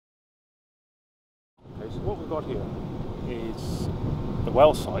got here is the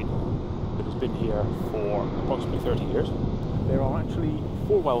Wellsite that has been here for approximately 30 years. There are actually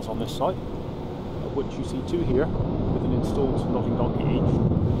 4 wells on this site, of which you see 2 here with an installed knotting donkey each,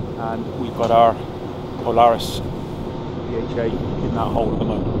 and we've got our Polaris BHA in that hole at the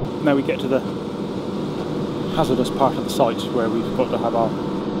moment. Now we get to the hazardous part of the site where we've got to have our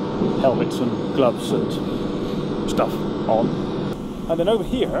helmets and gloves and stuff on. And then over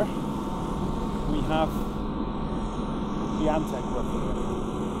here we have the Antec working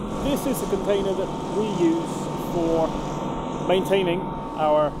here. This is a container that we use for maintaining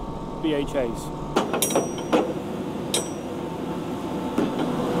our BHAs.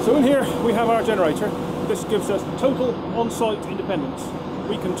 So in here we have our generator. This gives us total on-site independence.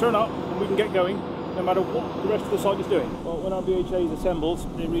 We can turn up and we can get going no matter what the rest of the site is doing. Well, when our BHA is assembled,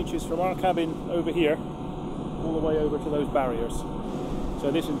 it reaches from our cabin over here all the way over to those barriers.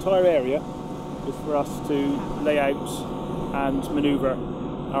 So this entire area is for us to lay out and manoeuvre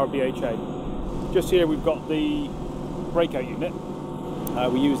our BHA. Just here we've got the breakout unit.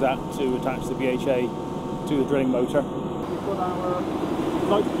 We use that to attach the BHA to the drilling motor. We've got our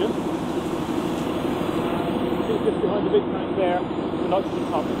nitrogen. Just behind the big tank there, the nitrogen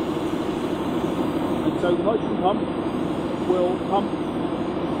pump. And so the nitrogen pump will pump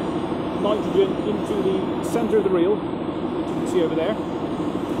nitrogen into the centre of the reel, which you can see over there.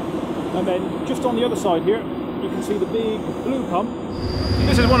 And then just on the other side here, you can see the big blue pump.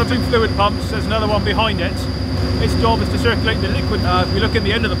 This is one of 2 fluid pumps. There's another one behind it. Its job is to circulate the liquid. If you look in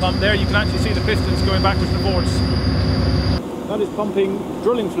the end of the pump there, you can actually see the pistons going backwards and forwards. That is pumping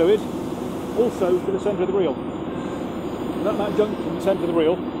drilling fluid also to the centre of the reel. And at that junction in the centre of the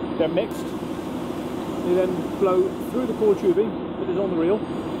reel, they're mixed. They then flow through the coiled tubing that is on the reel,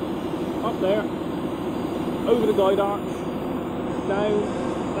 up there, over the guide arch,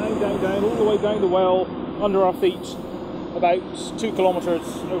 down, all the way down the well, under our feet, about 2 kilometres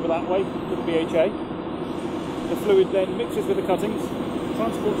over that way to the BHA. The fluid then mixes with the cuttings,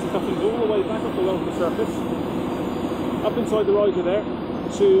 transports the cuttings all the way back up the well to the surface, up inside the riser there,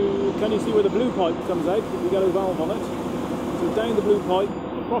 to, can you see where the blue pipe comes out with the yellow valve on it? So down the blue pipe,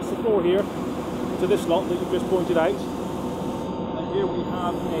 across the floor here, to this lot that you've just pointed out. And here we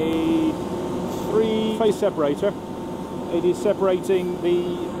have a 3-phase separator. It is separating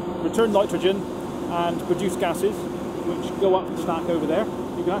the returned nitrogen and produced gases, which go up the stack over there.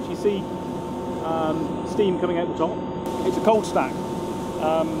 You can actually see steam coming out the top. It's a cold stack.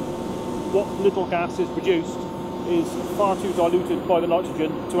 What little gas is produced is far too diluted by the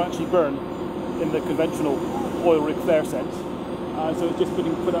nitrogen to actually burn in the conventional oil rig flare sense. So it's just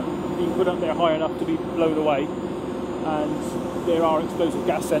being put up there high enough to be blown away. And there are explosive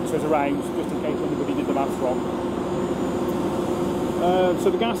gas sensors around just in case anybody did the maths wrong. So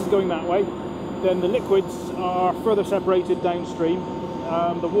the gas is going that way. Then the liquids are further separated downstream.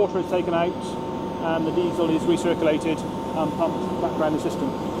 The water is taken out and the diesel is recirculated and pumped back around the system.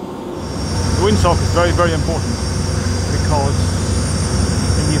 The windsock is very, very important because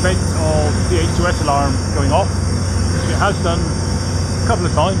in the event of the H2S alarm going off, which it has done a couple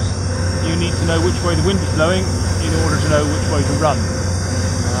of times, you need to know which way the wind is blowing in order to know which way to run.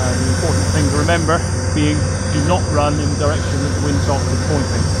 The important thing to remember being do not run in the direction that the windsock is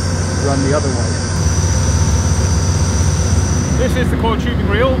pointing. Run the other way. This is the coiled tubing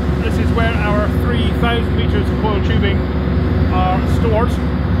reel. This is where our 3,000 metres of coiled tubing are stored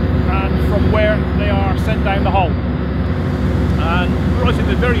and from where they are sent down the hole. And right in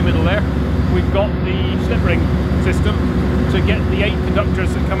the very middle there we've got the slip ring system to get the 8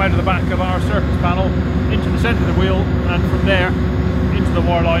 conductors that come out of the back of our surface panel into the centre of the wheel and from there into the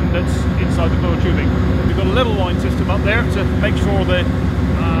wire line that's inside the coiled tubing. We've got a level line system up there to make sure the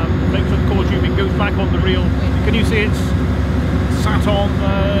coiled tubing goes back on the reel. Can you see it's sat on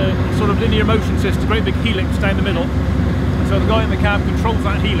a sort of linear motion system, great big helix down the middle. And so the guy in the cab controls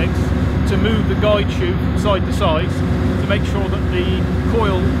that helix to move the guide chute side to side to make sure that the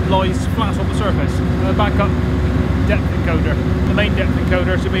coil lies flat on the surface. And the backup depth encoder, the main depth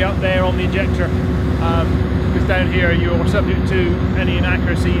encoder, should be up there on the injector, because down here you're subject to any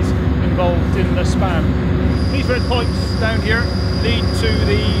inaccuracies involved in the span. These red pipes down here lead to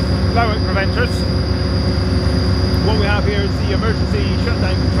the blowout preventers. What we have here is the emergency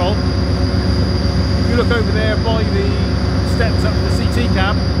shutdown control. If you look over there by the steps up to the CT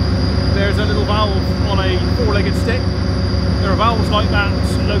cab, there's a little valve on a 4-legged stick. There are valves like that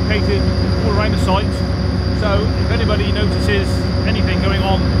located all around the site, so if anybody notices anything going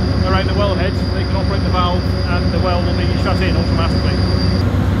on around the wellhead, they can operate the valve and the well will be shut in automatically.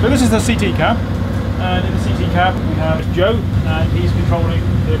 So this is the CT cab, and in the CT cab we have Joe, and he's controlling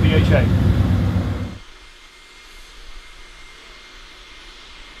the BHA.